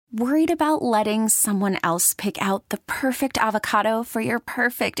Worried about letting someone else pick out the perfect avocado for your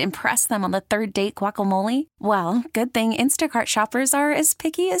perfect impress them on the third date guacamole? Well, good thing Instacart shoppers are as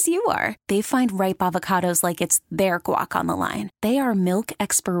picky as you are. They find ripe avocados like it's their guac on the line. They are milk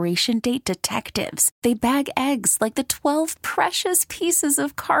expiration date detectives. They bag eggs like the 12 precious pieces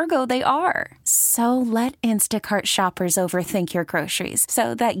of cargo they are. So let Instacart shoppers overthink your groceries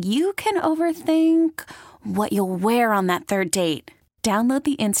so that you can overthink what you'll wear on that third date. Download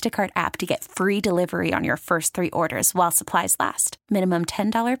the Instacart app to get free delivery on your first 3 orders while supplies last. Minimum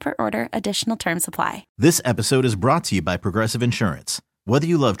 $10 per order. Additional terms apply. This episode is brought to you by Progressive Insurance. Whether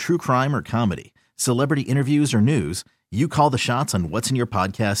you love true crime or comedy, celebrity interviews or news, you call the shots on what's in your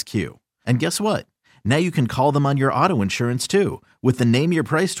podcast queue. And guess what? Now you can call them on your auto insurance too with the Name Your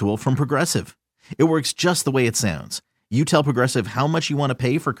Price tool from Progressive. It works just the way it sounds. You tell Progressive how much you want to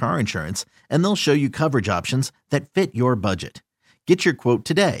pay for car insurance, and they'll show you coverage options that fit your budget. Get your quote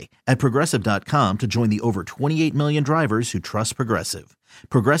today at Progressive.com to join the over 28 million drivers who trust Progressive.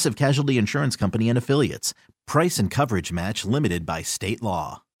 Progressive Casualty Insurance Company and Affiliates. Price and coverage match limited by state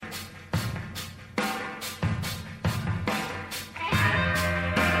law.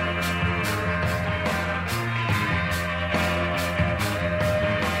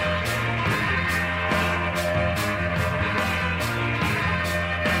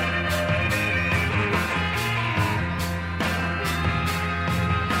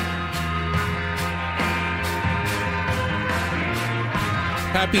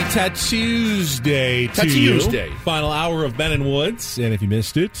 Happy Tuesday to you. Final hour of Ben and Woods. And if you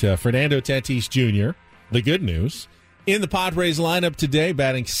missed it, Fernando Tatis Jr., the good news, in the Padres lineup today,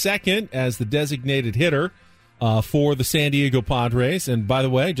 batting second as the designated hitter for the San Diego Padres. And by the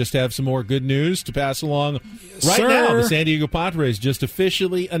way, just have some more good news to pass along now. The San Diego Padres just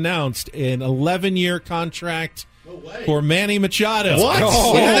officially announced an 11-year contract for Manny Machado. What?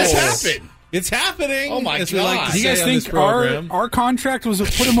 Oh, When did this happen? It's happening. Oh, my as we like God. to Do you say guys on this think program. our contract was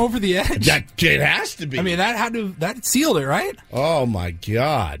what put him over the edge? It has to be. I mean, that sealed it, right? Oh, my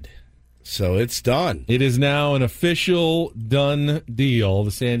God. So it's done. It is now an official done deal.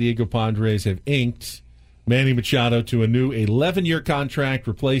 The San Diego Padres have inked Manny Machado to a new 11-year contract,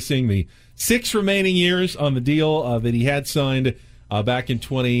 replacing the 6 remaining years on the deal that he had signed back in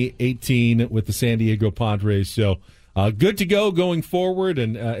 2018 with the San Diego Padres. So good to go going forward,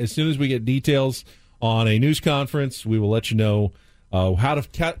 and as soon as we get details on a news conference, we will let you know how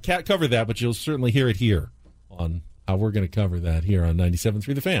to cover that, but you'll certainly hear it here on how we're going to cover that here on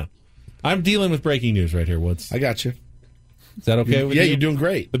 97.3 The Fan. I'm dealing with breaking news right here, Woods. I got you. Is that okay with you? Yeah, you're doing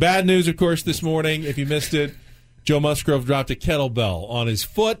great. The bad news, of course, this morning, if you missed it, Joe Musgrove dropped a kettlebell on his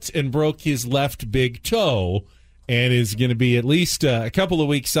foot and broke his left big toe, and is going to be at least a couple of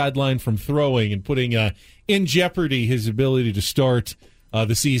weeks sidelined from throwing and putting in jeopardy his ability to start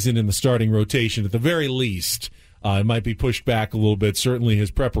the season in the starting rotation. At the very least, it might be pushed back a little bit. Certainly his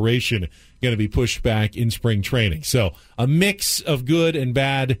preparation going to be pushed back in spring training. So a mix of good and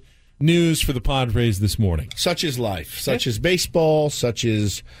bad news for the Padres this morning. Such is life. Such is baseball. Such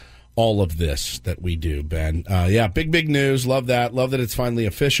is all of this that we do, Ben. Yeah, big news. Love that. Love that it's finally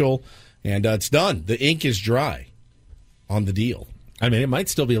official. And it's done. The ink is dry on the deal. I mean, it might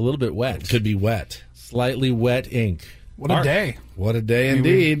still be a little bit wet. It could be wet. Slightly wet ink. What a day. What a day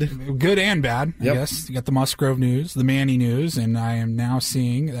indeed. Good and bad, I Yep. guess. You got the Musgrove news, the Manny news, and I am now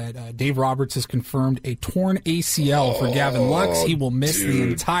seeing that Dave Roberts has confirmed a torn ACL for Gavin Lux. He will miss the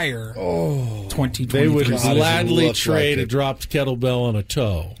entire 2023 They would season. gladly looks trade like a it. dropped kettlebell on a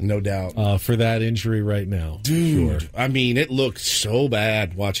toe No doubt. for that injury right now. Dude, I mean, it looked so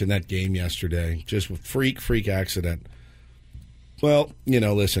bad watching that game yesterday. Just a freak accident. Well,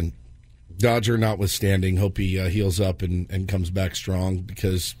 listen, Dodger notwithstanding, hope he heals up and comes back strong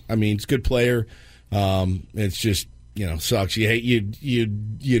because, I mean, he's a good player. It's just, sucks. You'd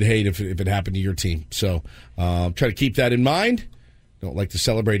hate if it happened to your team. So try to keep that in mind. Don't like to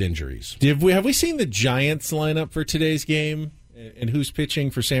celebrate injuries. Have we seen the Giants lineup for today's game and who's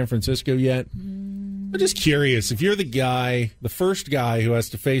pitching for San Francisco yet? I'm just curious. If you're the first guy who has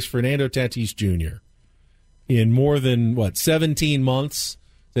to face Fernando Tatis Jr. in more than, 17 months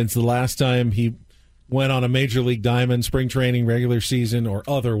since the last time he went on a Major League diamond, spring training, regular season, or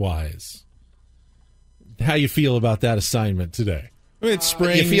otherwise, how you feel about that assignment today? I mean, it's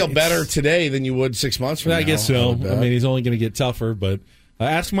spring. You feel better today than you would 6 months from now. I guess so. would I mean, he's only going to get tougher, but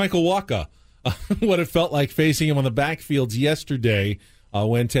ask Michael Wacha what it felt like facing him on the backfields yesterday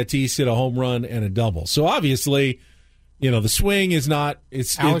when Tatis hit a home run and a double. So obviously, the swing is not.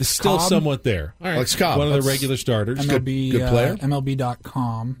 It's still Cobb? somewhat there. All right. Alex Cobb. One of the regular starters. MLB, good player.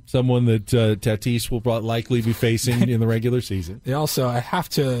 MLB.com. Someone that Tatis will likely be facing in the regular season. They also, I have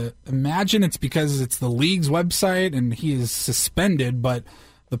to imagine it's because it's the league's website and he is suspended, but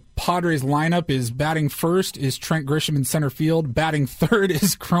the Padres lineup is batting first is Trent Grisham in center field. Batting third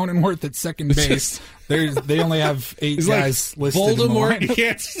is Cronenworth at second base. They only have 8 guys listed. Voldemort, in you the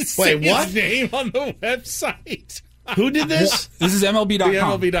can't say his name on the website. Who did this? This is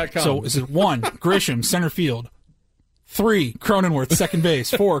MLB.com. The MLB.com. So this is 1, Grisham, center field. 3, Cronenworth, second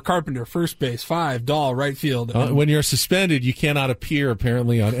base. 4, Carpenter, first base. 5, Dahl, right field. When you're suspended, you cannot appear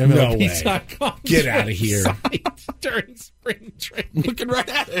apparently on MLB.com. Get out of here. During spring training. Looking right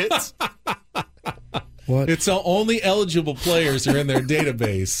at it. What? It's only eligible players are in their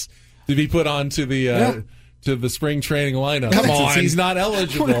database to be put onto the to the spring training lineup. Come Since on. he's not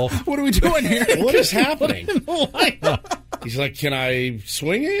eligible. What are we doing here? What is happening? He's like, can I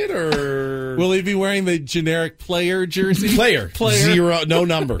swing it or Will he be wearing the generic player jersey? player 0, no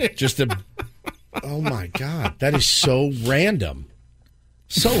number, just a. Oh my God, that is so random,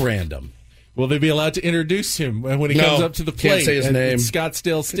 so random. Will they be allowed to introduce him when he comes up to the plate? Can't say his at name.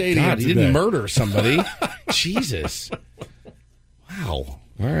 Scottsdale Stadium. God, he today? didn't murder somebody. Jesus. Wow.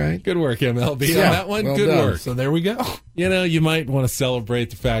 All right. Good work, MLB, Yeah, on that one. well Good done. work. So there we go. You might want to celebrate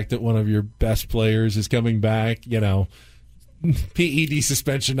the fact that one of your best players is coming back. PED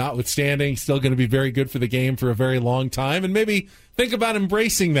suspension notwithstanding, still going to be very good for the game for a very long time. And maybe think about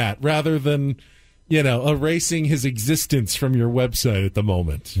embracing that rather than, erasing his existence from your website at the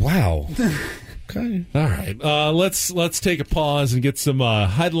moment. Wow. Okay. All right. Let's take a pause and get some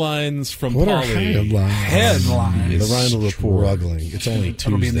headlines from What are Polly. Headlines. The Rindle Report. Struggling. It's only Tuesday.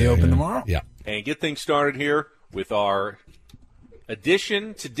 It'll be in the open tomorrow. Yeah. And get things started here with our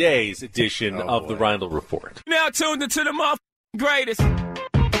today's edition of the Rindle Report. Now tuned into the greatest.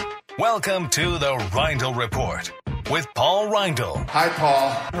 Welcome to the Rindle Report with Paul Rindle. Hi,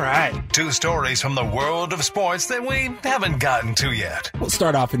 Paul. All right. 2 stories from the world of sports that we haven't gotten to yet. We'll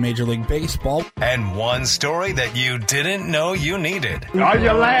start off in Major League Baseball. And 1 story that you didn't know you needed. Are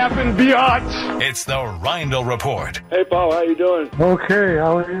you laughing, biatch? It's the Rindle Report Hey, Paul, how you doing? Okay,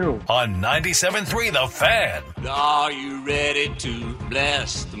 how are you? on 97.3 The Fan. Are you ready to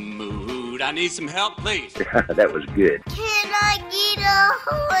bless the mood? I need some help, please. That was good. Can I get a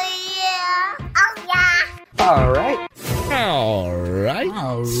oh yeah? Oh yeah. All right. All right.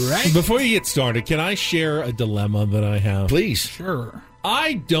 All right. Before you get started, can I share a dilemma that I have? Please. Sure.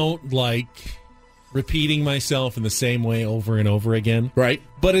 I don't like repeating myself in the same way over and over again. Right.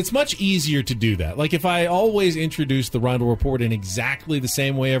 But it's much easier to do that. Like if I always introduce the Rindle Report in exactly the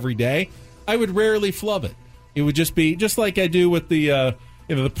same way every day, I would rarely flub it. It would just be just like I do with the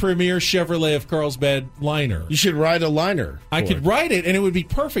the premier Chevrolet of Carlsbad liner. You should write a liner. I could write it and it would be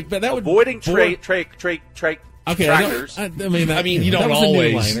perfect, but that would Avoiding bore- Okay, trackers. I mean, You that don't was a new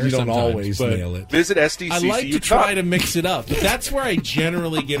always. liner You don't sometimes, always but nail it. Visit SDCCU. I like to try to mix it up, but that's where I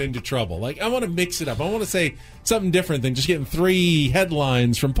generally get into trouble. Like I want to mix it up. I want to say something different than just getting 3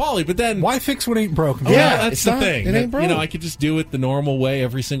 headlines from Pauly. But then, Why fix what ain't broken? yeah, that's it's the not- thing. it ain't broke. I could just do it the normal way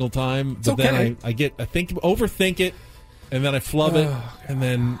every single time. But okay. then I overthink it, and then I flub it, and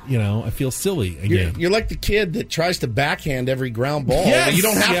then I feel silly again. You're like the kid that tries to backhand every ground ball. Yes! You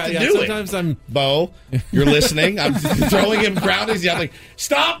don't have to do Sometimes it. Bo, you're listening. I'm throwing him groundings. I'm like,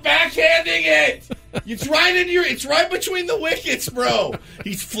 stop backhanding it. It's right between the wickets, bro.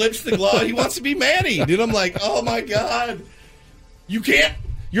 He flips the glove. He wants to be Manny. And I'm like, oh my God.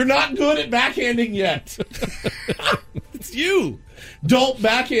 You're not good at backhanding yet. It's you. Don't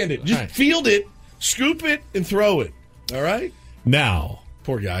backhand it. Just Right. field it, scoop it, and throw it. All right? Now,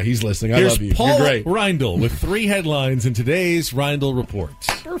 Poor guy. He's listening. I here's love you. Paul You're great. Rindle with 3 headlines in today's Rindle Report.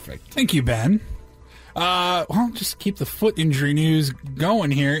 Perfect. Thank you, Ben. Well, just keep the foot injury news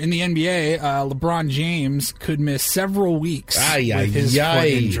going here. In the NBA, LeBron James could miss several weeks with his foot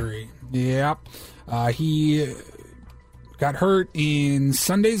injury. Yep. He got hurt in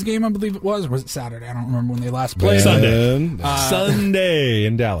Sunday's game, I believe it was. Or was it Saturday? I don't remember when they last played. Sunday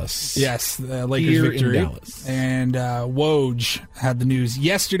in Dallas. Yes, the Lakers Here in victory. Dallas. And Woj had the news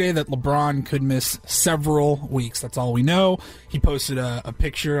yesterday that LeBron could miss several weeks. That's all we know. He posted a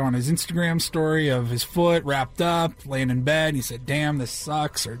picture on his Instagram story of his foot wrapped up, laying in bed. He said, damn, this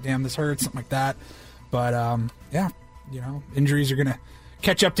sucks, or damn, this hurts, something like that. But, yeah, injuries are going to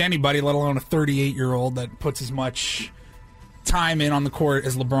catch up to anybody, let alone a 38-year-old that puts as much time in on the court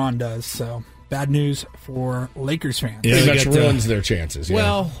as LeBron does. So bad news for Lakers fans. Yeah, Pretty they much got, ruins their chances. Yeah.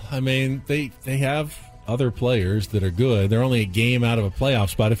 Well, I mean, they have other players that are good. They're only a game out of a playoff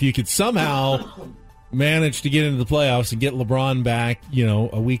spot. If you could somehow manage to get into the playoffs and get LeBron back,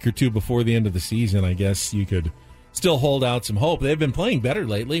 a week or two before the end of the season, I guess you could still hold out some hope. They've been playing better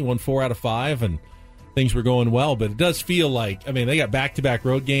lately, won 4 out of 5, and things were going well. But it does feel like, they got back-to-back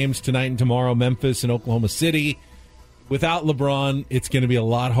road games tonight and tomorrow, Memphis and Oklahoma City. Without LeBron, it's going to be a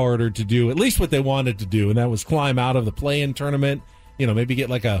lot harder to do, at least what they wanted to do, and that was climb out of the play-in tournament, maybe get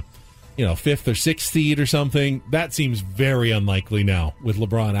like a 5th or 6th seed or something. That seems very unlikely now with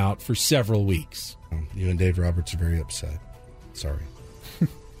LeBron out for several weeks. You and Dave Roberts are very upset. Sorry.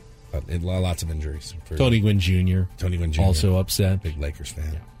 Lots of injuries. Tony Gwynn Jr. Also upset. Big Lakers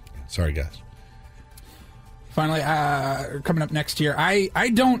fan. Yeah. Sorry, guys. Finally, coming up next year,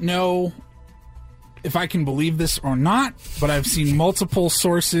 I don't know if I can believe this or not, but I've seen multiple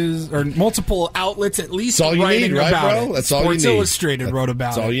sources or multiple outlets at least writing about it. That's all you need. Sports Illustrated wrote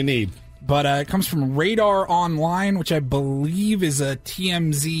about it. That's all you need. But it comes from Radar Online, which I believe is a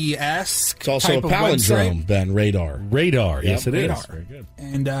TMZ-esque It's also type a of palindrome, website. Ben. Radar. Yes, it Radar. is. Very good.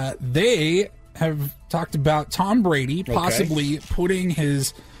 And they have talked about Tom Brady possibly putting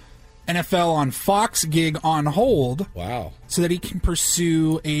his NFL on Fox gig on hold. Wow. So that he can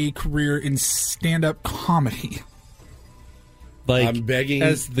pursue a career in stand-up comedy. Like, I'm begging.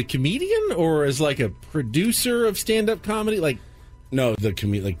 As the comedian or as like a producer of stand-up comedy? Like, no, the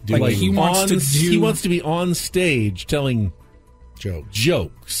comedian. Like he wants to be on stage telling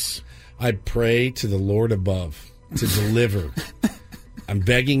jokes. I pray to the Lord above to deliver. I'm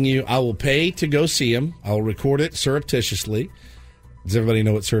begging you. I will pay to go see him. I will record it surreptitiously. Does everybody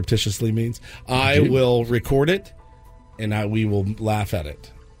know what surreptitiously means? I will record it, and we will laugh at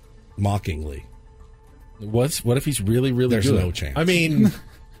it mockingly. What if he's really, really There's good? no chance.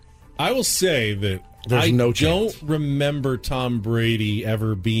 I will say that There's no chance. don't remember Tom Brady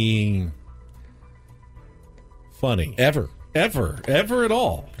ever being funny. Ever at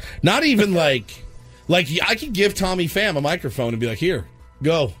all. Not even like I could give Tommy Pham a microphone and be like, here,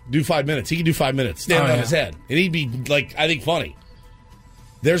 go, do 5 minutes. He can do 5 minutes, stand on his head. And he'd be, I think, funny.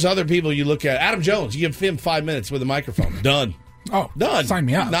 There's other people you look at. Adam Jones, you give him 5 minutes with a microphone. Done. Oh, done. Sign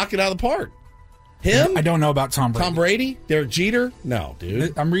me up. Knock it out of the park. Him? I don't know about Tom Brady. Tom Brady? Derek Jeter? No,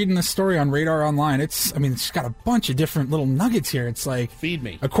 dude. I'm reading this story on Radar Online. It's got a bunch of different little nuggets here. It's like, feed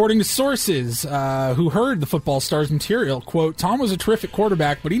me. According to sources who heard the Football Stars material, quote, Tom was a terrific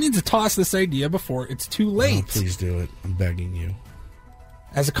quarterback, but he needs to toss this idea before it's too late. Oh, please do it. I'm begging you.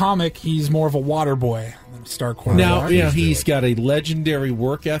 As a comic, he's more of a water boy than a star quarterback. Now, he's got a legendary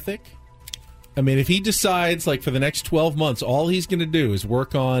work ethic. If he decides, for the next 12 months, all he's going to do is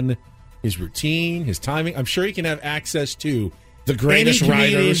work on his routine, his timing, I'm sure he can have access to the greatest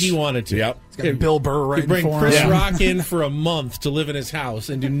writers he wanted to. Yep. He's got Bill Burr writing for him. Bring for Chris him. Rock in for a month to live in his house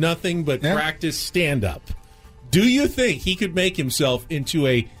and do nothing but practice stand-up. Do you think he could make himself into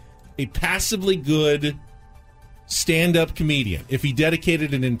a passably good stand-up comedian if he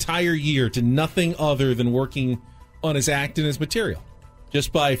dedicated an entire year to nothing other than working on his act and his material?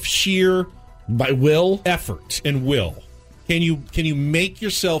 Just by sheer will, effort, and will. Can you make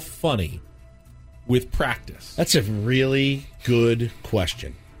yourself funny with practice? That's a really good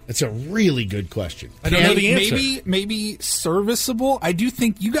question. I don't know the answer. Maybe serviceable. I do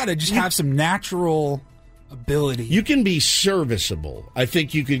think you got to just have some natural ability. You can be serviceable. I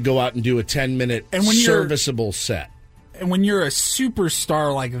think you could go out and do a 10-minute serviceable set. And when you're a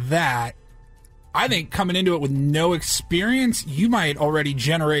superstar like that, I think coming into it with no experience, you might already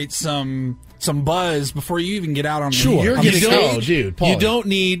generate some buzz before you even get out on the stage. You don't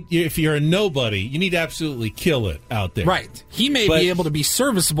need, if you're a nobody, you need to absolutely kill it out there. Right. He may be able to be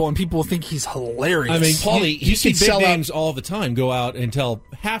serviceable and people will think he's hilarious. Paulie, you see big names all the time go out and tell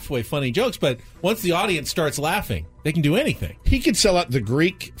halfway funny jokes, but once the audience starts laughing, they can do anything. He could sell out the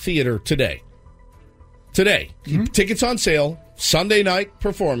Greek Theater today. Tickets on sale, Sunday night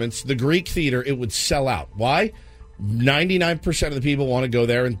performance, the Greek Theater, it would sell out. Why? 99% of the people want to go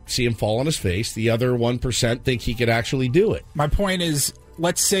there and see him fall on his face. The other 1% think he could actually do it. My point is,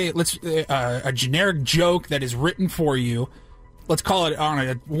 let's say a generic joke that is written for you. Let's call it on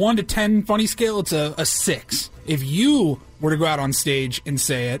a 1 to 10 funny scale. It's a 6. If you were to go out on stage and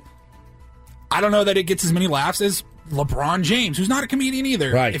say it, I don't know that it gets as many laughs as LeBron James, who's not a comedian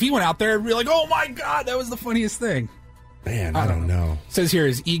either. Right. If he went out there, it'd be like, oh my God, that was the funniest thing. Man, I don't know. It says here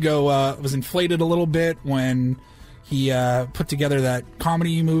his ego was inflated a little bit when he put together that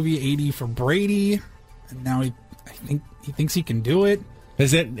comedy movie 80 for Brady, and now I think he thinks he can do it.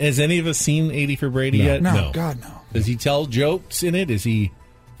 Has any of us seen 80 for Brady yet? No, God, no. Does he tell jokes in it? Is he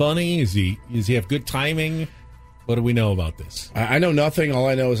funny? Does he have good timing? What do we know about this? I know nothing. All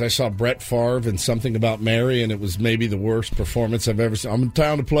I know is I saw Brett Favre and Something About Mary, and it was maybe the worst performance I've ever seen. I'm in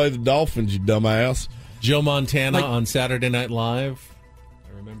town to play the Dolphins, you dumbass. Joe Montana on Saturday Night Live.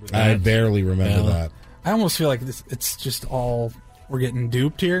 I remember that. I barely remember that. I almost feel like it's just all we're getting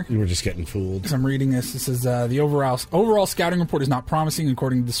duped here. You were just getting fooled. As I'm reading this, it says the overall scouting report is not promising,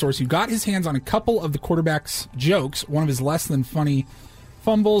 according to the source who got his hands on a couple of the quarterback's jokes. One of his less than funny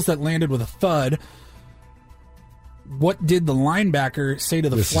fumbles that landed with a thud. What did the linebacker say to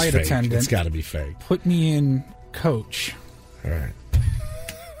the flight attendant? It's got to be fake. Put me in, coach. All right.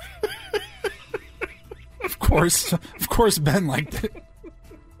 Of course, Ben liked it.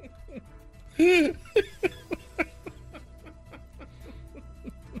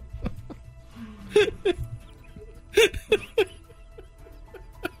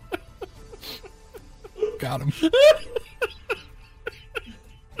 Got him.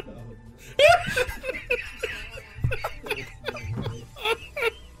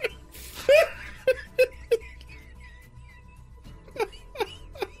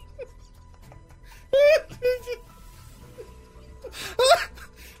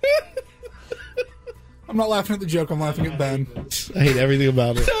 I'm not laughing at the joke. I'm laughing at Ben. I hate everything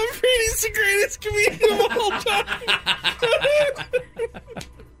about it. Tom Brady's the greatest comedian of all time.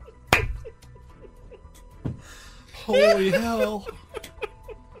 Holy hell.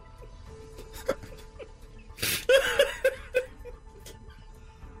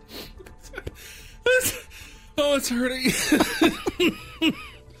 Oh, it's hurting.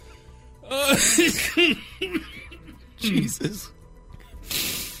 Jesus.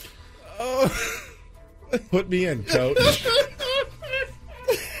 Oh. Put me in, coach.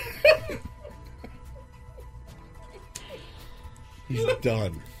 He's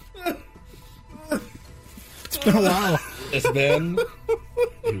done. It's been a while. It's been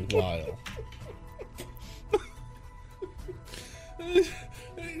a while.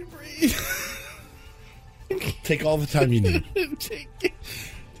 Take all the time you need. Take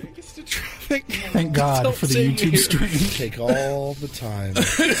us to traffic. Thank God for the YouTube stream. Take all the time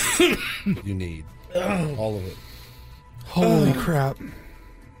you need. All of it. Holy crap.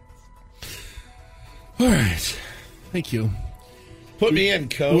 All right. Thank you. Put me in,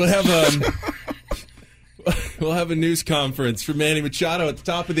 coach. We'll have a news conference for Manny Machado at the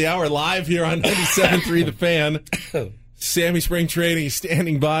top of the hour, live here on 97.3 The Fan. Sammy Spring Trading is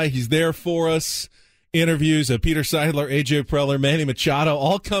standing by. He's there for us. Interviews of Peter Seidler, AJ Preller, Manny Machado,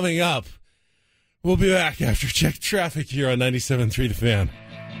 all coming up. We'll be back after check traffic here on 97.3 The Fan.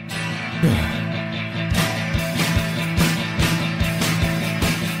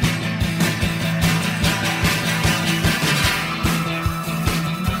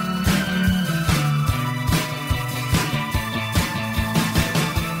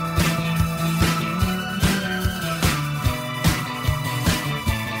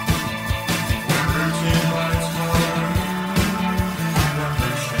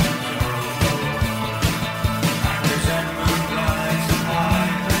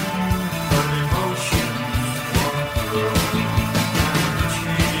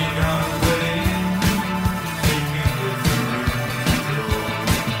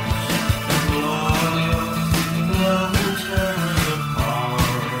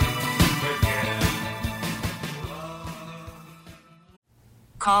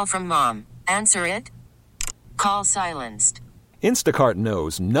 Call from mom. Answer it. Call silenced. Instacart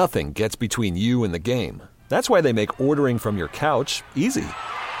knows nothing gets between you and the game. That's why they make ordering from your couch easy.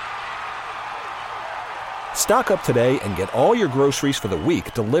 Stock up today and get all your groceries for the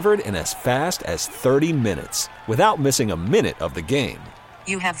week delivered in as fast as 30 minutes without missing a minute of the game.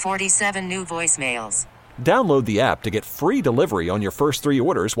 You have 47 new voicemails. Download the app to get free delivery on your first 3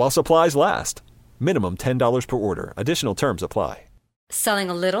 orders while supplies last. Minimum $10 per order. Additional terms apply. Selling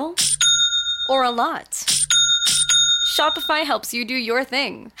a little or a lot? Shopify helps you do your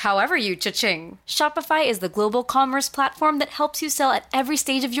thing, however you cha-ching. Shopify is the global commerce platform that helps you sell at every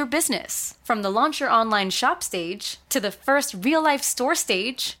stage of your business. From the launch your online shop stage, to the first real-life store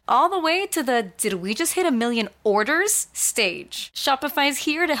stage, all the way to the did we just hit 1 million orders stage. Shopify's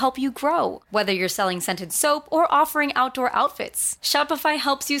here to help you grow. Whether you're selling scented soap or offering outdoor outfits, Shopify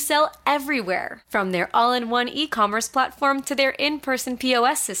helps you sell everywhere. From their all-in-one e-commerce platform to their in-person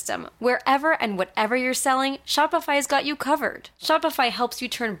POS system. Wherever and whatever you're selling, Shopify's got got you covered. Shopify helps you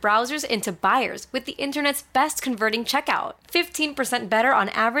turn browsers into buyers with the internet's best converting checkout. 15% better on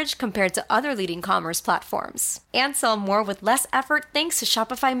average compared to other leading commerce platforms. And sell more with less effort thanks to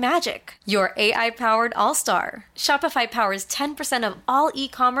Shopify Magic, your AI-powered all-star. Shopify powers 10% of all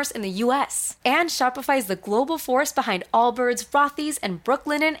e-commerce in the U.S. And Shopify is the global force behind Allbirds, Rothy's, and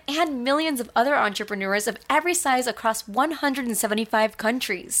Brooklinen, and millions of other entrepreneurs of every size across 175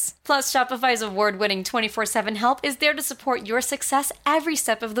 countries. Plus, Shopify's award-winning 24/7 help is there to support your success every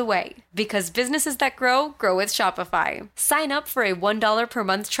step of the way. Because businesses that grow, grow with Shopify. Sign up for a $1 per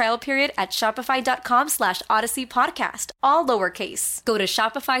month trial period at shopify.com/Odyssey Podcast, all lowercase. Go to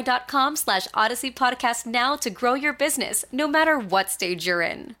shopify.com/Odyssey Podcast now to grow your business, no matter what stage you're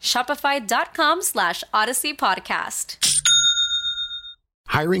in. Shopify.com/Odyssey Podcast.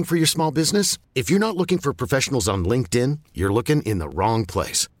 Hiring for your small business? If you're not looking for professionals on LinkedIn, you're looking in the wrong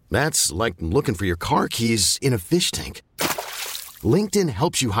place. That's like looking for your car keys in a fish tank. LinkedIn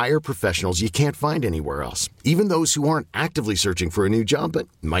helps you hire professionals you can't find anywhere else, even those who aren't actively searching for a new job but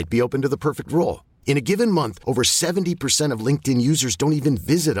might be open to the perfect role. In a given month, over 70% of LinkedIn users don't even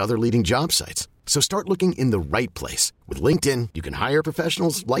visit other leading job sites. So start looking in the right place. With LinkedIn, you can hire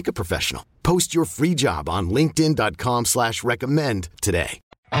professionals like a professional. Post your free job on linkedin.com/recommend today.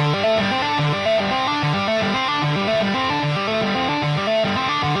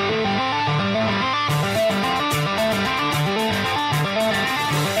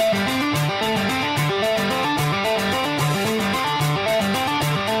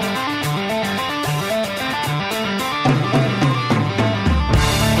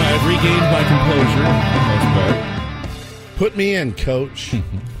 Regained my composure, for the most part. Put me in, Coach.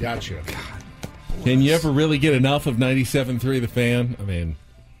 Gotcha. Can you ever really get enough of 97.3 The Fan? I mean,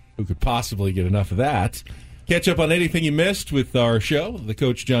 who could possibly get enough of that? Catch up on anything you missed with our show, the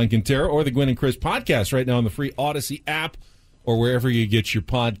Coach John Quintero, or the Gwynn and Chris podcast right now on the free Odyssey app or wherever you get your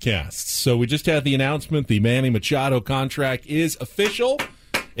podcasts. So we just had the announcement. The Manny Machado contract is official.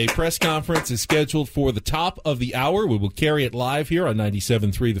 A press conference is scheduled for the top of the hour. We will carry it live here on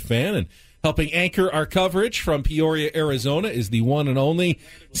 97.3 The Fan. And helping anchor our coverage from Peoria, Arizona is the one and only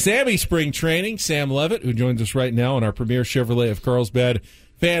Sammy Spring Training, Sam Levitt, who joins us right now on our premier Chevrolet of Carlsbad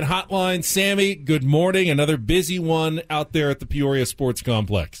fan hotline. Sammy, good morning. Another busy one out there at the Peoria Sports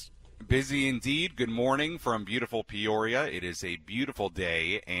Complex. Busy indeed. Good morning from beautiful Peoria. It is a beautiful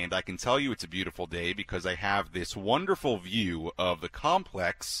day, and I can tell you it's a beautiful day because I have this wonderful view of the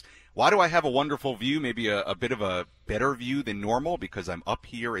complex. Why do I have a wonderful view? Maybe a bit of a better view than normal because I'm up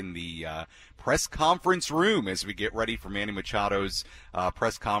here in the press conference room as we get ready for Manny Machado's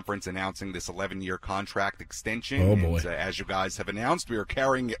press conference announcing this 11-year contract extension. Oh, boy. And, as you guys have announced, we are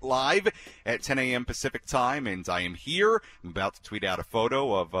carrying it live at 10 a.m. Pacific time, and I am here. I'm about to tweet out a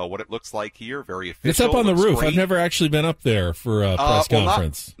photo of what it looks like here. Very official. It's up on the roof. Great. I've never actually been up there for a press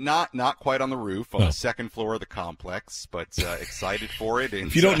conference. Not quite on the roof, on the second floor of the complex, but excited for it. And,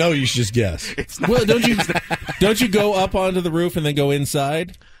 if you don't know, you should just guess. It's not, well, don't you go up onto the roof and then go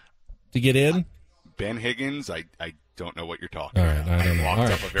inside to get in? Ben Higgins, I don't know what you're talking All right, about. I don't know. Walked All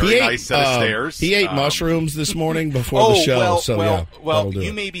up right. a very nice set of stairs. He ate mushrooms this morning before the show. Well,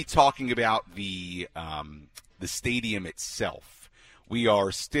 you may be talking about the stadium itself. We are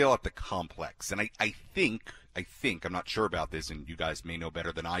still at the complex, and I think, I'm not sure about this, and you guys may know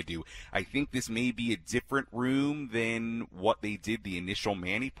better than I do, I think this may be a different room than what they did the initial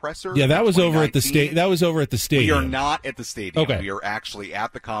Manny presser. Yeah, that was over at the stadium. That was over at the stadium. We are not at the stadium. Okay. We are actually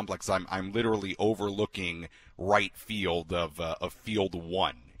at the complex. I'm literally overlooking right field of field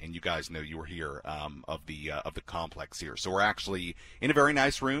 1. And you guys know you were here of the complex here. So we're actually in a very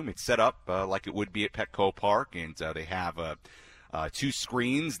nice room. It's set up like it would be at Petco Park, and they have two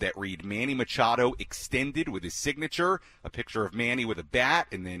screens that read Manny Machado extended with his signature, a picture of Manny with a bat,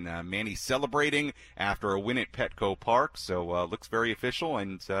 and then Manny celebrating after a win at Petco Park. So looks very official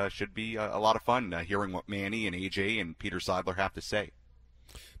and should be a lot of fun hearing what Manny and AJ and Peter Seidler have to say.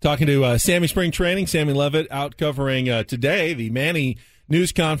 Talking to Sammy Spring Training, Sammy Levitt out covering today the Manny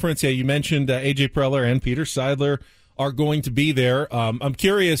news conference. Yeah, you mentioned AJ Preller and Peter Seidler are going to be there. I'm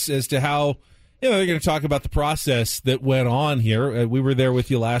curious as to how they're going to talk about the process that went on here. We were there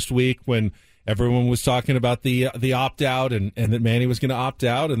with you last week when everyone was talking about the opt-out and that Manny was going to opt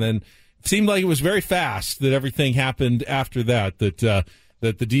out, and then it seemed like it was very fast that everything happened after that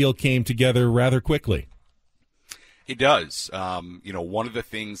the deal came together rather quickly. It does. One of the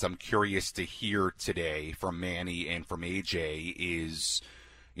things I'm curious to hear today from Manny and from AJ is,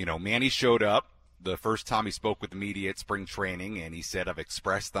 Manny showed up the first time he spoke with the media at spring training, and he said, I've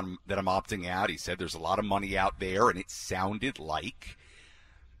expressed that I'm opting out. He said there's a lot of money out there, and it sounded like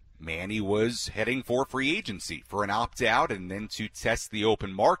Manny was heading for free agency, for an opt-out and then to test the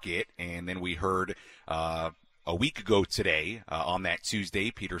open market. And then we heard a week ago today, on that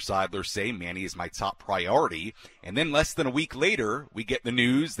Tuesday, Peter Seidler say Manny is my top priority. And then less than a week later, we get the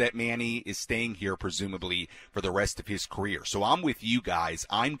news that Manny is staying here, presumably for the rest of his career. So I'm with you guys.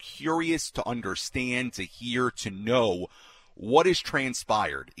 I'm curious to understand, to hear, to know what has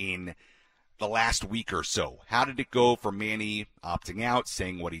transpired in the last week or so. How did it go for Manny opting out,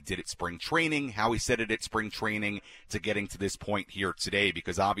 saying what he did at spring training, how he said it at spring training, to getting to this point here today?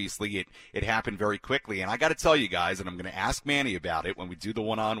 Because obviously it happened very quickly. And I got to tell you guys, and I'm going to ask Manny about it when we do the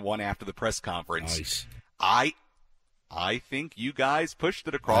one-on-one after the press conference. Nice. I think you guys pushed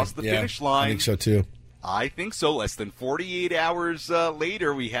it across the finish line. I think so too. I think so. Less than 48 hours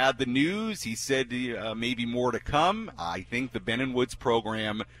later, we had the news. He said maybe more to come. I think the Ben & Woods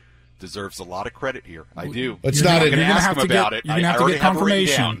program deserves a lot of credit here. I do. It's not. You're going to ask him about it. You're going to have to get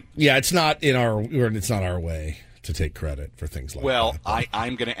confirmation. Yeah, it's not our way to take credit for things like that. Well,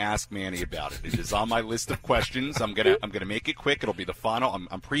 I'm going to ask Manny about it. It is on my list of questions. I'm going to make it quick. It'll be the final.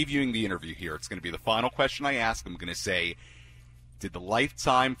 I'm previewing the interview here. It's going to be the final question I ask. I'm going to say, did the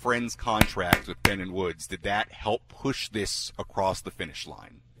lifetime friends contract with Ben & Woods, did that help push this across the finish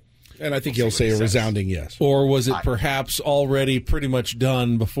line? And I think he'll say a resounding yes. Or was it perhaps already pretty much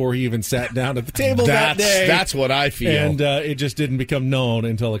done before he even sat down at the table that day? That's what I feel. And it just didn't become known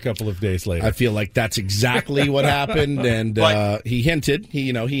until a couple of days later. I feel like that's exactly what happened. And he hinted.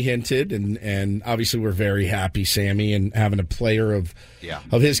 He hinted. And obviously we're very happy, Sammy, and having a player of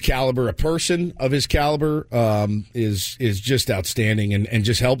his caliber, a person of his caliber, is just outstanding and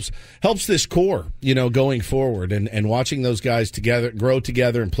just helps this core, going forward. And watching those guys together, grow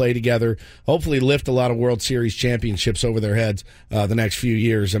together and play together, hopefully lift a lot of World Series championships over their heads the next few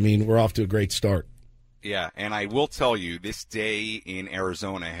years. I mean, we're off to a great start. Yeah, and I will tell you, this day in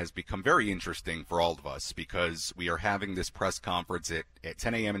Arizona has become very interesting for all of us because we are having this press conference at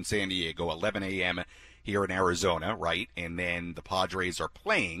 10 a.m. in San Diego, 11 a.m. here in Arizona, right? And then the Padres are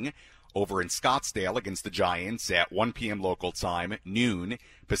playing over in Scottsdale against the Giants at 1 p.m. local time, noon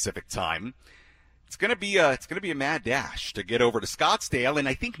Pacific time. It's gonna be a mad dash to get over to Scottsdale, and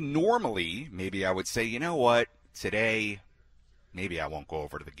I think normally maybe I would say, you know what, today maybe I won't go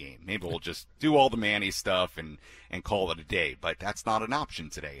over to the game. Maybe we'll just do all the Manny stuff and call it a day. But that's not an option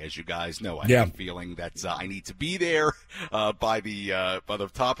today, as you guys know. I have a feeling that I need to be there by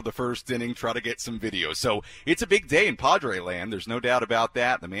the top of the first inning, try to get some video. So it's a big day in Padre land. There's no doubt about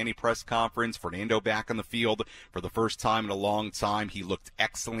that. The Manny press conference, Fernando back on the field for the first time in a long time. He looked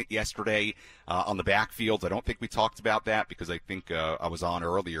excellent yesterday on the backfield. I don't think we talked about that because I think I was on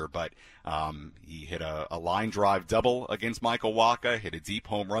earlier, but he hit a line drive double against Michael Wacha, hit a deep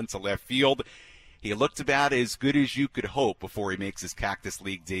home run to left field. He looked about as good as you could hope before he makes his Cactus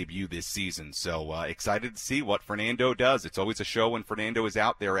League debut this season. So excited to see what Fernando does. It's always a show when Fernando is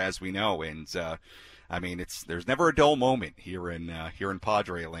out there, as we know. And I mean, there's never a dull moment here in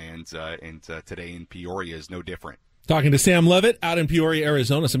Padre land, and today in Peoria is no different. Talking to Sam Levitt out in Peoria,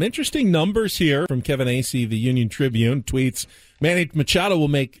 Arizona. Some interesting numbers here from Kevin Acee, the Union Tribune, tweets, Manny Machado will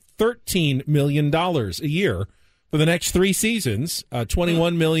make $13 million a year for the next 3 seasons,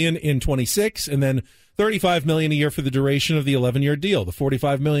 $21 million in 26, and then $35 million a year for the duration of the 11-year deal. The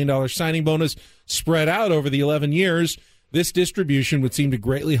 $45 million signing bonus spread out over the 11 years. This distribution would seem to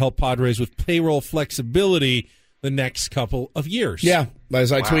greatly help Padres with payroll flexibility the next couple of years. Yeah,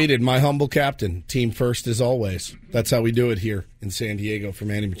 as I tweeted, my humble captain, team first as always. That's how we do it here in San Diego for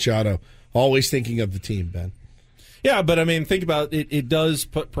Manny Machado. Always thinking of the team, Ben. Yeah, but I mean, think about it. It does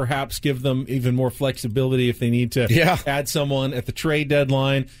perhaps give them even more flexibility if they need to add someone at the trade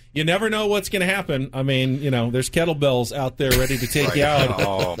deadline. You never know what's going to happen. I mean, there's kettlebells out there ready to take you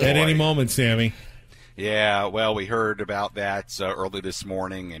out at any moment, Sammy. Yeah, well, we heard about that early this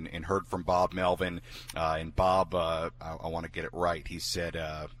morning and heard from Bob Melvin. And Bob, I want to get it right. He said,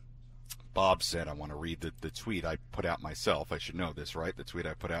 Bob said, I want to read the tweet I put out myself. I should know this, right? The tweet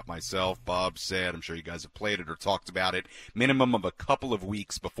I put out myself. Bob said, I'm sure you guys have played it or talked about it, minimum of a couple of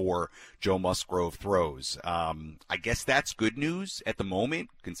weeks before Joe Musgrove throws. I guess that's good news at the moment,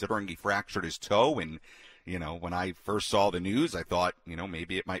 considering he fractured his toe. And, when I first saw the news, I thought,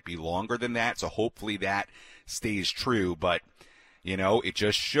 maybe it might be longer than that. So hopefully that stays true. But, it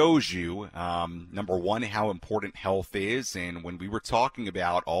just shows you, number one, how important health is. And when we were talking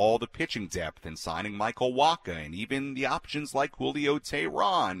about all the pitching depth and signing Michael Wacha and even the options like Julio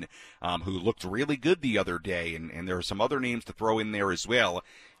Teheran, who looked really good the other day, and there are some other names to throw in there as well,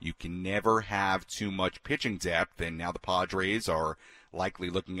 you can never have too much pitching depth, and now the Padres are likely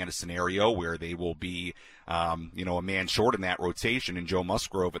looking at a scenario where they will be, a man short in that rotation in Joe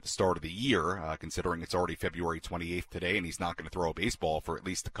Musgrove at the start of the year, considering it's already February 28th today, and he's not going to throw a baseball for at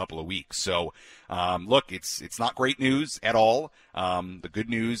least a couple of weeks. So, look, it's not great news at all. The good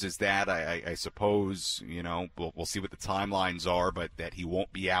news is that I suppose, we'll see what the timelines are, but that he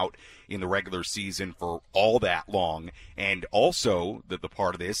won't be out in the regular season for all that long. And also, the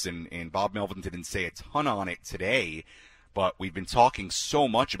part of this, and Bob Melvin didn't say a ton on it today, but we've been talking so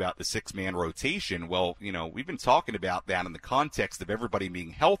much about the six-man rotation. Well, we've been talking about that in the context of everybody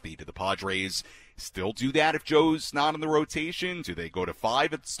being healthy. Do the Padres still do that if Joe's not in the rotation? Do they go to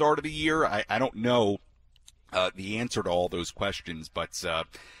 5 at the start of the year? I don't know the answer to all those questions, but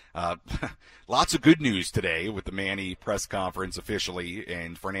lots of good news today with the Manny press conference officially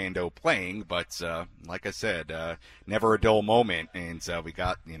and Fernando playing, but like I said, never a dull moment, and we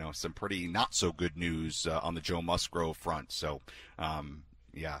got some pretty not so good news on the Joe Musgrove front. So that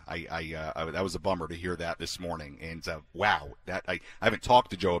was a bummer to hear that this morning, and wow, that I haven't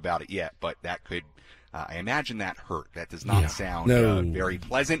talked to Joe about it yet, but that could I imagine that hurt. That does not sound very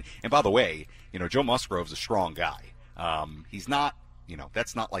pleasant. And by the way, Joe Musgrove's a strong guy. He's not,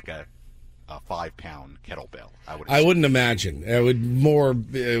 that's not like a 5-pound kettlebell. I wouldn't imagine. I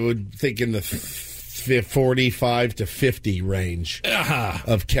would think in the 45 to 50 range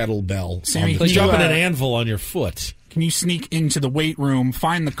of kettlebell. Sammy, like dropping an anvil on your foot. Can you sneak into the weight room,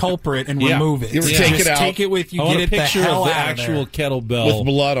 find the culprit, and remove it? Take it out. Take it with you. I want get a picture the hell of the out actual of there. kettlebell with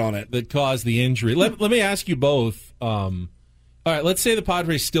blood on it that caused the injury. Let me ask you both. All right, let's say the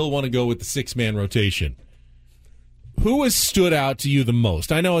Padres still want to go with the 6-man rotation. Who has stood out to you the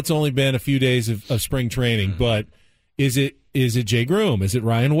most? I know it's only been a few days of spring training, but is it Jay Groom? Is it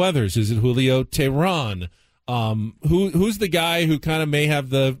Ryan Weathers? Is it Julio Teheran? Who's the guy who kind of may have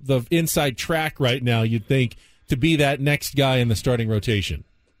the inside track right now, you'd think, to be that next guy in the starting rotation?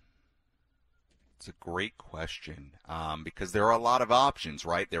 It's a great question because there are a lot of options,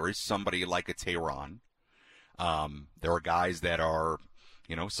 right? There is somebody like a Teheran. There are guys that are,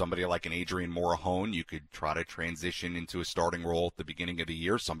 somebody like an Adrian Morejon, you could try to transition into a starting role at the beginning of the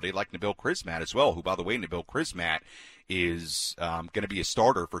year. Somebody like Nabil Crismatt as well, who, by the way, Nabil Crismatt is going to be a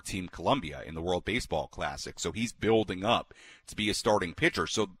starter for Team Columbia in the World Baseball Classic. So he's building up to be a starting pitcher.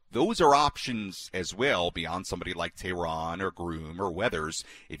 So those are options as well beyond somebody like Teheran or Groom or Weathers.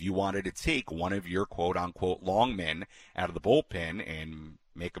 If you wanted to take one of your quote-unquote long men out of the bullpen and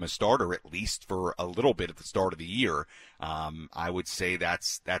make him a starter at least for a little bit at the start of the year, I would say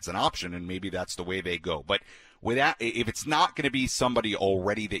that's an option, and maybe that's the way they go. But if it's not going to be somebody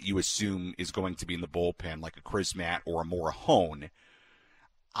already that you assume is going to be in the bullpen, like a Crismatt or a Morejon,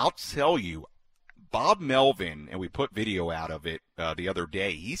 I'll tell you, Bob Melvin, and we put video out of it the other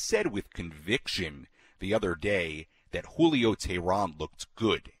day, he said with conviction the other day that Julio Teheran looked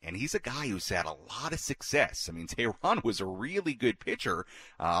good, and he's a guy who's had a lot of success. I mean, Teheran was a really good pitcher.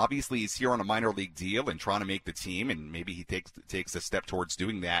 Obviously, he's here on a minor league deal and trying to make the team, and maybe he takes a step towards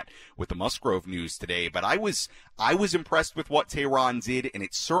doing that with the Musgrove news today. But I was impressed with what Teheran did, and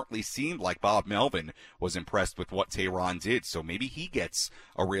it certainly seemed like Bob Melvin was impressed with what Teheran did. So maybe he gets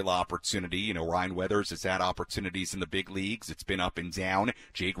a real opportunity. Ryan Weathers has had opportunities in the big leagues. It's been up and down.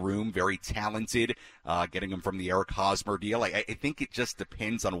 Jay Groom, very talented, getting him from the Eric Hosmer deal. I think it just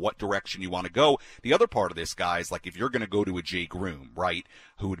depends on what direction you want to go. The other part of this, guys, like if you're going to go to a Jay Groom, right,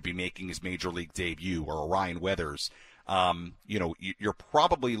 who would be making his major league debut, or a Ryan Weathers, you're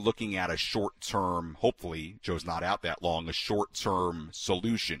probably looking at a short-term, hopefully Joe's not out that long, a short-term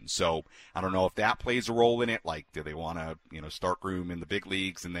solution. So I don't know if that plays a role in it. Like, do they want to, start Groom in the big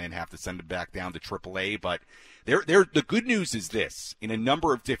leagues and then have to send him back down to AAA? But the good news is this, in a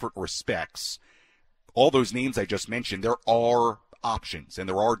number of different respects, all those names I just mentioned, there are options and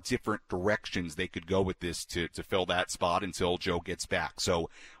there are different directions they could go with this to fill that spot until Joe gets back. So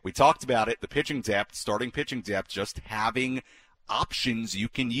we talked about it, the pitching depth, starting pitching depth, just having options you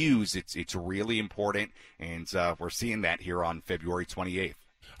can use. It's really important, and we're seeing that here on February 28th.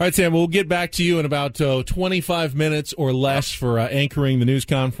 All right, Sam, we'll get back to you in about 25 minutes or less for anchoring the news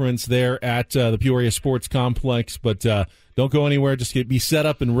conference there at the Peoria Sports Complex. But don't go anywhere. Just be set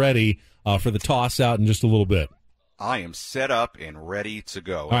up and ready for the toss out in just a little bit. I am set up and ready to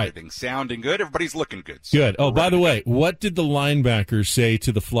go. Right. Everything's sounding good. Everybody's looking good. So good. Oh, by the way, what did the linebacker say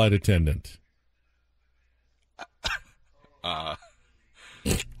to the flight attendant? I'm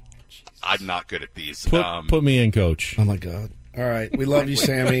not good at these. Put me in, Coach. Oh, my God. All right. We love you,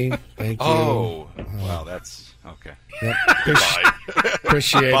 Sammy. Thank you. Oh, wow. That's okay. Yep.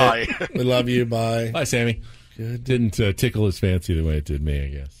 Appreciate Bye. it. We love you. Bye. Bye, Sammy. Good. Didn't tickle his fancy the way it did me, I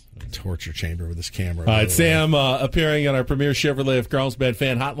guess. Torture chamber with his camera. All right, Sam appearing on our Premier Chevrolet of Carlsbad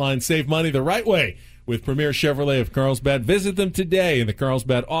fan hotline. Save money the right way with Premier Chevrolet of Carlsbad. Visit them today in the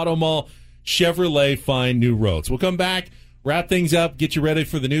Carlsbad Auto Mall. Chevrolet, find new roads. We'll come back, wrap things up, get you ready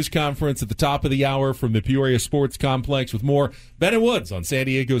for the news conference at the top of the hour from the Peoria Sports Complex with more Ben and Woods on San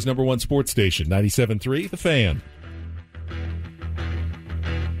Diego's #1 sports station, 97.3 The Fan.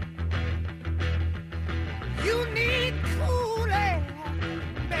 You need cooling,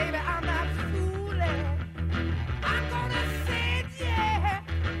 baby, I'm not fooling. I'm gonna send you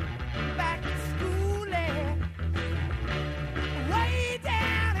back to schooling. Way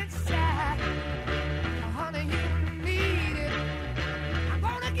down inside, honey, you need it. I'm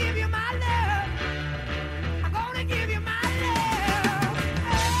gonna give you my love. I'm gonna give you my love. Oh,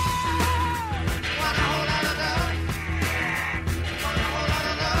 want a whole lot of love. Want a whole lot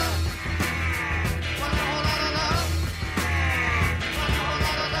of love. Want a whole lot of love. Want a whole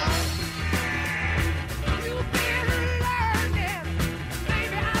lot of love. You've been learning,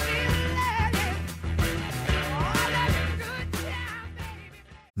 baby, I've been learning. All that good time, baby.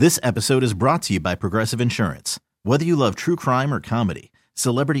 This episode is brought to you by Progressive Insurance. Whether you love true crime or comedy,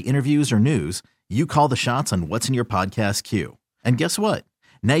 celebrity interviews or news, you call the shots on what's in your podcast queue. And guess what?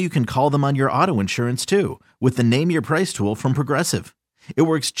 Now you can call them on your auto insurance too with the Name Your Price tool from Progressive. It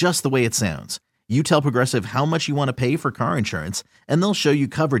works just the way it sounds. You tell Progressive how much you want to pay for car insurance, and they'll show you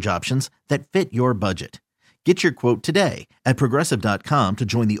coverage options that fit your budget. Get your quote today at Progressive.com to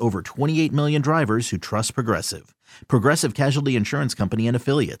join the over 28 million drivers who trust Progressive. Progressive Casualty Insurance Company and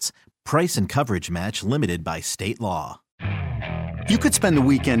Affiliates. Price and coverage match limited by state law. You could spend the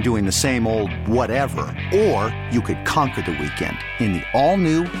weekend doing the same old whatever, or you could conquer the weekend in the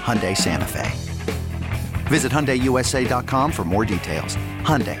all-new Hyundai Santa Fe. Visit HyundaiUSA.com for more details.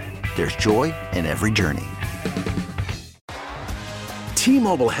 Hyundai, there's joy in every journey.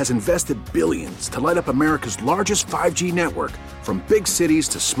 T-Mobile has invested billions to light up America's largest 5G network, from big cities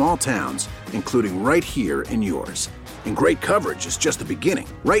to small towns, including right here in yours. And great coverage is just the beginning.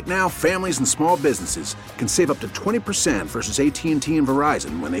 Right now, families and small businesses can save up to 20% versus AT&T and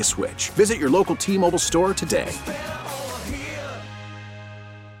Verizon when they switch. Visit your local T-Mobile store today.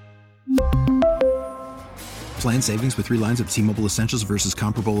 Plan savings with 3 lines of T-Mobile Essentials versus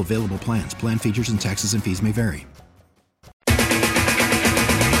comparable available plans. Plan features and taxes and fees may vary.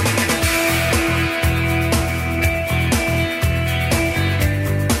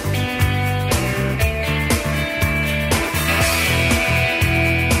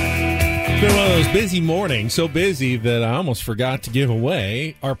 It's been one of those busy mornings, so busy that I almost forgot to give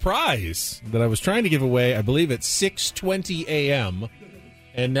away our prize that I was trying to give away, I believe, at 6:20 a.m.,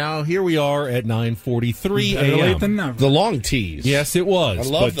 and now here we are at 9:43 a.m. The long tease. Yes, it was.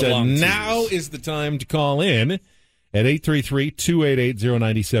 I love the long tease. Now is the time to call in at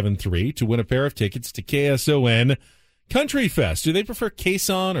 833-288-0973 to win a pair of tickets to KSON Country Fest. Do they prefer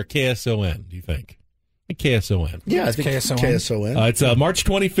KSON or KSON, do you think? KSON. Yeah, I think KSON. It's March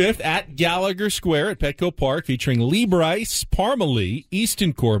 25th at Gallagher Square at Petco Park, featuring Lee Brice, Parma Lee,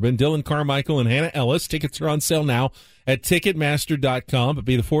 Easton Corbin, Dylan Carmichael, and Hannah Ellis. Tickets are on sale now at Ticketmaster.com. But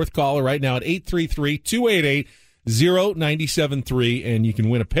be the fourth caller right now at 833-288-0973, and you can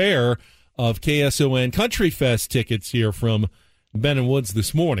win a pair of KSON Country Fest tickets here from Ben and Woods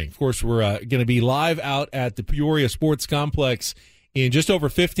this morning. Of course, we're going to be live out at the Peoria Sports Complex in just over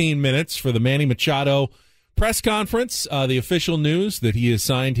 15 minutes for the Manny Machado press conference, the official news that he has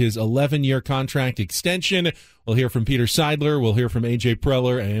signed his 11-year contract extension. We'll hear from Peter Seidler, we'll hear from A.J.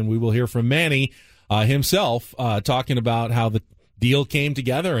 Preller, and we will hear from Manny himself talking about how the deal came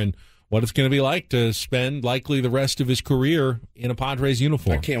together and what it's going to be like to spend likely the rest of his career in a Padres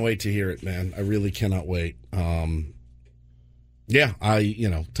uniform. I can't wait to hear it, man. I really cannot wait. Yeah,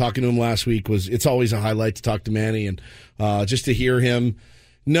 talking to him last week it's always a highlight to talk to Manny and just to hear him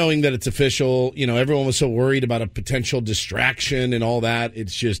knowing that it's official. Everyone was so worried about a potential distraction and all that.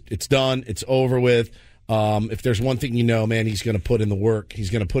 It's done. It's over with. If there's one thing man, he's going to put in the work. He's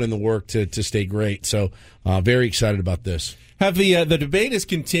going to put in the work to stay great. So very excited about this. Have the debate is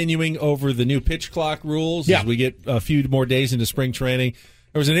continuing over the new pitch clock rules as we get a few more days into spring training.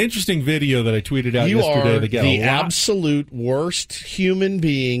 There was an interesting video that I tweeted out yesterday. That got the absolute worst human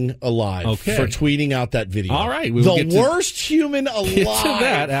being alive for tweeting out that video. All right. Worst human alive. Get to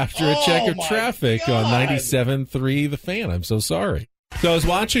that after a check of traffic on 97.3 The Fan. I'm so sorry. So I was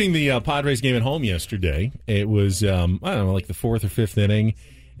watching the Padres game at home yesterday. It was, like the 4th or 5th inning.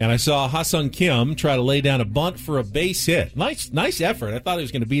 And I saw Ha-Sung Kim try to lay down a bunt for a base hit. Nice effort. I thought he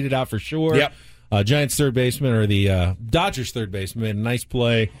was going to beat it out for sure. Yep. Giants third baseman, or the Dodgers third baseman, made a nice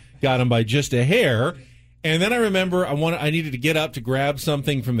play, got him by just a hair. And then I remember I needed to get up to grab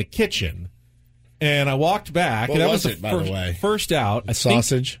something from the kitchen, and I walked back. What and that was was it, by the way? First out.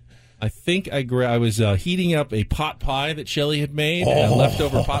 Sausage? I think I was heating up a pot pie that Shelly had made, a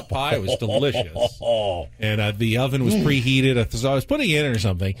leftover pot pie. It was delicious. And the oven was preheated, so I was putting it in or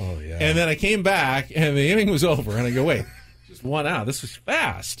something. Oh, yeah. And then I came back, and the inning was over. And I go, wait, just 1 out. This was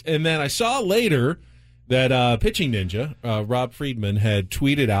fast. And then I saw later that Pitching Ninja, Rob Friedman, had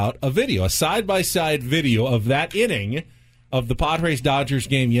tweeted out a side-by-side video of that inning of the Padres-Dodgers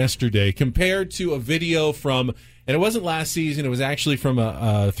game yesterday compared to a video from... And it wasn't last season. It was actually from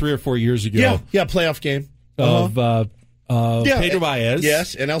 3 or 4 years ago. Yeah, playoff game. Of Pedro Baez.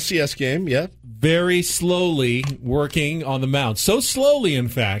 Yes, an LCS game, yeah. Very slowly working on the mound. So slowly, in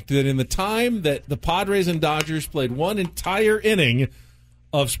fact, that in the time that the Padres and Dodgers played one entire inning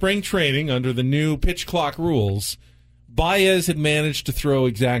of spring training under the new pitch clock rules, Baez had managed to throw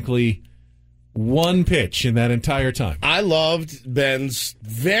exactly one pitch in that entire time. I loved Ben's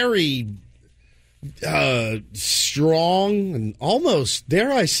very... strong and almost,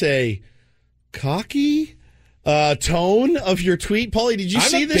 dare I say, cocky tone of your tweet. Paulie, did you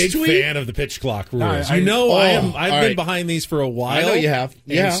see this tweet? I'm a big fan of the pitch clock rules. I've been behind these for a while. I know you have.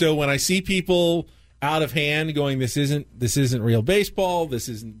 Yeah. And so when I see people out of hand going, this isn't real baseball, this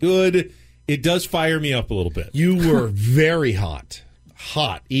isn't good, it does fire me up a little bit. You were very hot,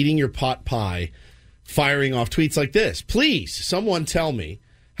 eating your pot pie, firing off tweets like this. Please, someone tell me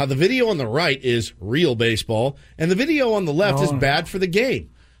how the video on the right is real baseball and the video on the left is bad for the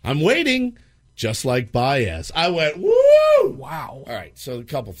game. I'm waiting, just like Baez. I went, woo! Wow. All right, so a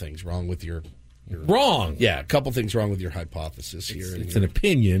couple things wrong with your wrong. Yeah, a couple things wrong with your hypothesis here. It's an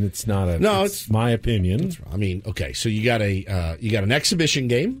opinion. It's not a. No, it's my opinion. I mean, okay, so you got an exhibition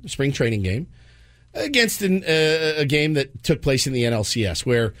game, a spring training game, against a game that took place in the NLCS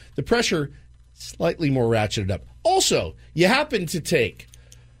where the pressure slightly more ratcheted up. Also, you happen to take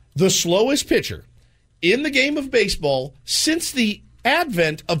the slowest pitcher in the game of baseball since the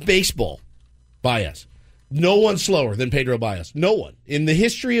advent of baseball, Baez. No one slower than Pedro Baez. No one in the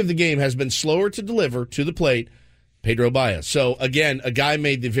history of the game has been slower to deliver to the plate, Pedro Baez. So, again, a guy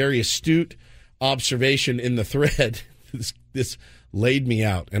made the very astute observation in the thread. This laid me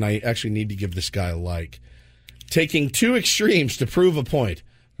out, and I actually need to give this guy a like. Taking two extremes to prove a point.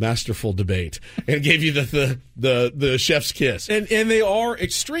 Masterful debate, and gave you the chef's kiss. And they are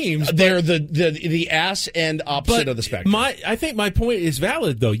extremes. They're the ass end opposite of the spectrum. I think my point is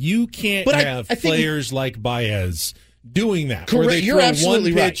valid, though. You can't have players like Baez doing that. Correct. Where they You're throw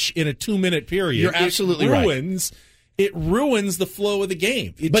absolutely one pitch in a 2-minute period. You're absolutely right. It ruins the flow of the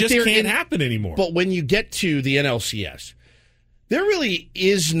game. It just can't happen anymore. But when you get to the NLCS, there really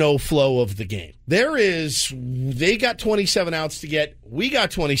is no flow of the game. They got 27 outs to get. We got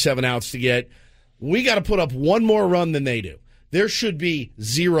 27 outs to get. We got to put up one more run than they do. There should be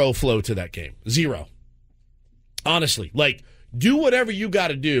zero flow to that game. Zero. Honestly, do whatever you got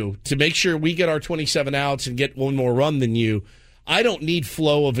to do to make sure we get our 27 outs and get one more run than you. I don't need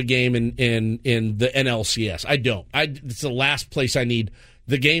flow of a game in the NLCS. I don't. It's the last place I need.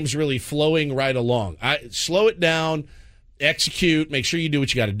 The game's really flowing right along. Slow it down. Execute, make sure you do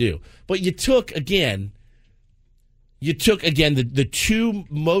what you got to do. But you took again the two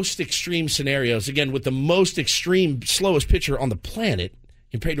most extreme scenarios, again, with the most extreme, slowest pitcher on the planet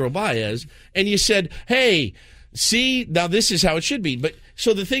in Pedro Baez, and you said, hey, see, now this is how it should be. But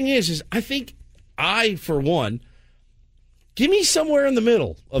so the thing is I think for one, give me somewhere in the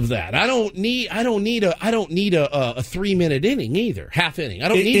middle of that. I don't need a 3-minute inning either, half inning. I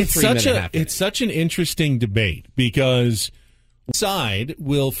don't need a 3-minute half inning. It's such an interesting debate because one side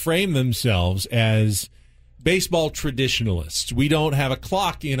will frame themselves as baseball traditionalists. We don't have a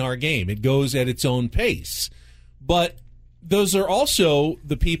clock in our game. It goes at its own pace. But those are also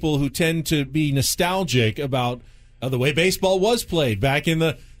the people who tend to be nostalgic about the way baseball was played back in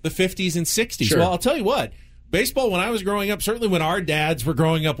the 50s and 60s. Sure. Well, I'll tell you what. Baseball, when I was growing up, certainly when our dads were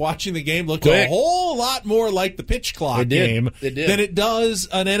growing up watching the game, looked a whole lot more like the pitch clock game than it does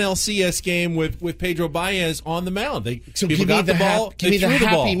an NLCS game with Pedro Baez on the mound. People got the ball. Give me the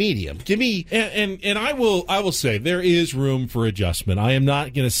happy medium. Give me and I will say there is room for adjustment. I am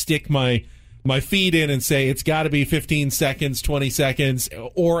not going to stick my feet in and say it's got to be 15 seconds, 20 seconds,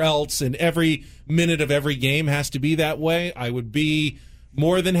 or else, and every minute of every game has to be that way. I would be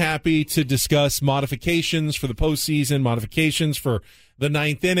more than happy to discuss modifications for the postseason, modifications for the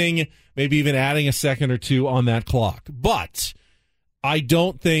ninth inning, maybe even adding a second or two on that clock. But I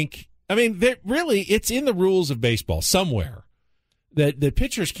don't think, it's in the rules of baseball somewhere that the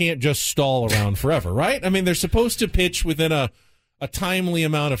pitchers can't just stall around forever, right? I mean, they're supposed to pitch within a a timely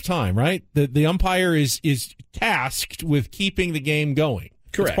amount of time, right? The umpire is tasked with keeping the game going.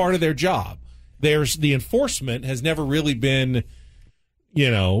 Correct. It's part of their job. The enforcement has never really been,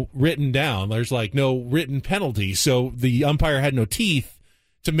 written down. There's like no written penalty, so the umpire had no teeth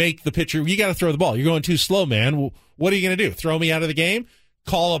to make the pitcher. You got to throw the ball. You're going too slow, man. Well, what are you going to do? Throw me out of the game?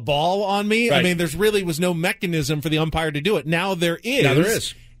 Call a ball on me? Right. I mean, there's really was no mechanism for the umpire to do it. Now there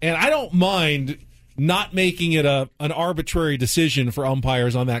is. And I don't mind not making it an arbitrary decision for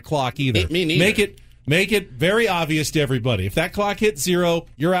umpires on that clock either. Me neither. Make it very obvious to everybody. If that clock hits 0,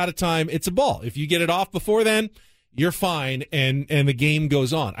 you're out of time. It's a ball. If you get it off before then, you're fine, and the game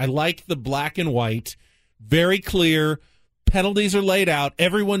goes on. I like the black and white, very clear. Penalties are laid out.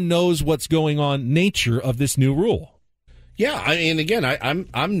 Everyone knows what's going on. Nature of this new rule. Yeah, and again,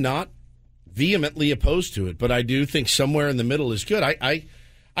 I'm not vehemently opposed to it, but I do think somewhere in the middle is good.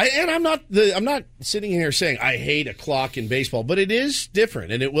 I'm not sitting here saying I hate a clock in baseball, but it is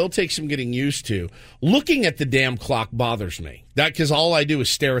different, and it will take some getting used to. Looking at the damn clock bothers me. Because all I do is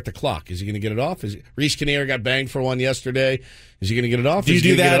stare at the clock. Is he going to get it off? Reese Kinnear got banged for one yesterday. Is he going to get it off? Do you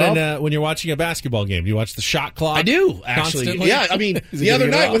do that when you're watching a basketball game? Do you watch the shot clock? I do, actually. Constantly? Yeah, I mean, the other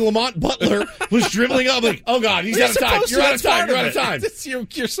night when Lamont Butler was dribbling up, like, oh, God, he's out of time. You're out of time. You're out of time.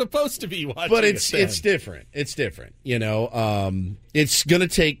 You're supposed to be watching but it's different. It's different. It's going to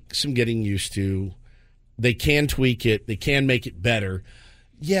take some getting used to. They can tweak it. They can make it better.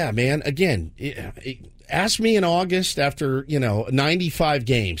 Yeah, man, again, ask me in August after, 95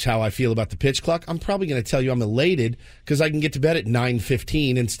 games how I feel about the pitch clock. I'm probably going to tell you I'm elated because I can get to bed at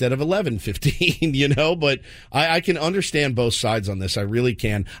 9:15 instead of 11:15, but I can understand both sides on this. I really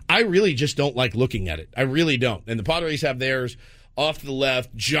can. I really just don't like looking at it. I really don't. And the Padres have theirs off to the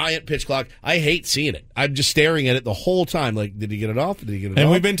left, giant pitch clock. I hate seeing it. I'm just staring at it the whole time. Like, did he get it off? Did he get it off? And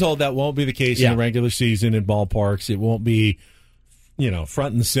we've been told that won't be the case in the regular season in ballparks. It won't be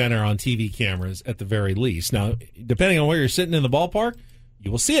front and center on TV cameras at the very least. Now, depending on where you're sitting in the ballpark,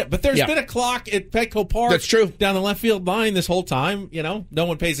 you will see it. But there's been a clock at Petco Park. That's true. Down the left field line this whole time. No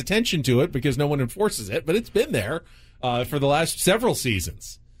one pays attention to it because no one enforces it, but it's been there for the last several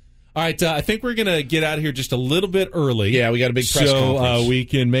seasons. All right, I think we're going to get out of here just a little bit early. Yeah, we got a big press conference. So we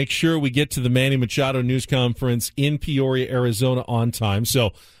can make sure we get to the Manny Machado news conference in Peoria, Arizona on time.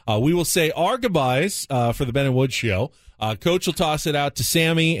 So we will say our goodbyes for the Ben and Wood Show. Coach will toss it out to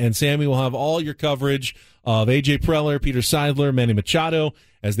Sammy, and Sammy will have all your coverage of A.J. Preller, Peter Seidler, Manny Machado,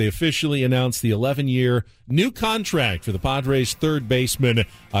 as they officially announce the 11-year new contract for the Padres' third baseman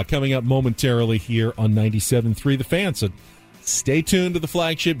coming up momentarily here on 97.3 The Fan. So stay tuned to the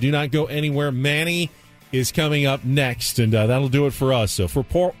flagship. Do not go anywhere. Manny is coming up next, and that'll do it for us. So for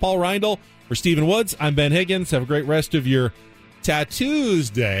Paul Reindl, for Stephen Woods, I'm Ben Higgins. Have a great rest of your Tattoos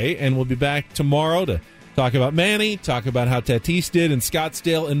Day, and we'll be back tomorrow to talk about Manny, talk about how Tatis did in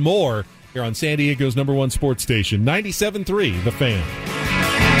Scottsdale, and more here on San Diego's #1 sports station, 97.3 The Fan.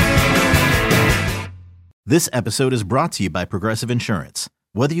 This episode is brought to you by Progressive Insurance.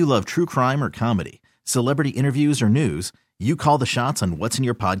 Whether you love true crime or comedy, celebrity interviews or news, you call the shots on what's in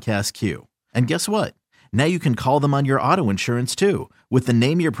your podcast queue. And guess what? Now you can call them on your auto insurance too with the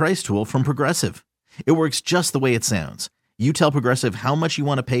Name Your Price tool from Progressive. It works just the way it sounds. You tell Progressive how much you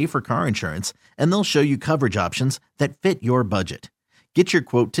want to pay for car insurance, and they'll show you coverage options that fit your budget. Get your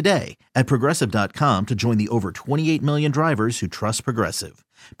quote today at Progressive.com to join the over 28 million drivers who trust Progressive.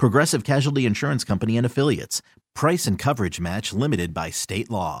 Progressive Casualty Insurance Company and Affiliates. Price and coverage match limited by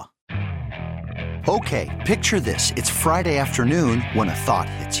state law. Okay, picture this. It's Friday afternoon when a thought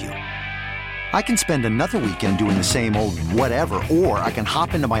hits you. I can spend another weekend doing the same old whatever, or I can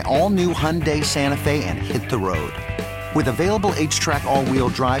hop into my all-new Hyundai Santa Fe and hit the road. With available H-Track all-wheel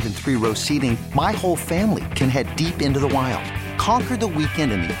drive and 3-row seating, my whole family can head deep into the wild. Conquer the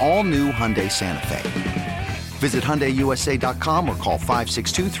weekend in the all-new Hyundai Santa Fe. Visit HyundaiUSA.com or call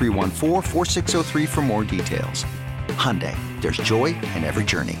 562-314-4603 for more details. Hyundai, there's joy in every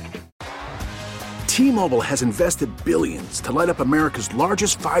journey. T-Mobile has invested billions to light up America's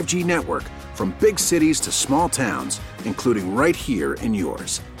largest 5G network, from big cities to small towns, including right here in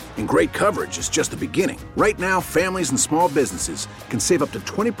yours. And great coverage is just the beginning. Right now, families and small businesses can save up to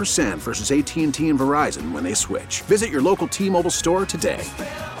 20% versus AT&T and Verizon when they switch. Visit your local T-Mobile store today.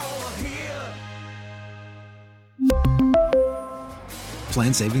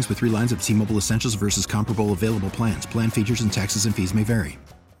 Plan savings with 3 lines of T-Mobile Essentials versus comparable available plans. Plan features and taxes and fees may vary.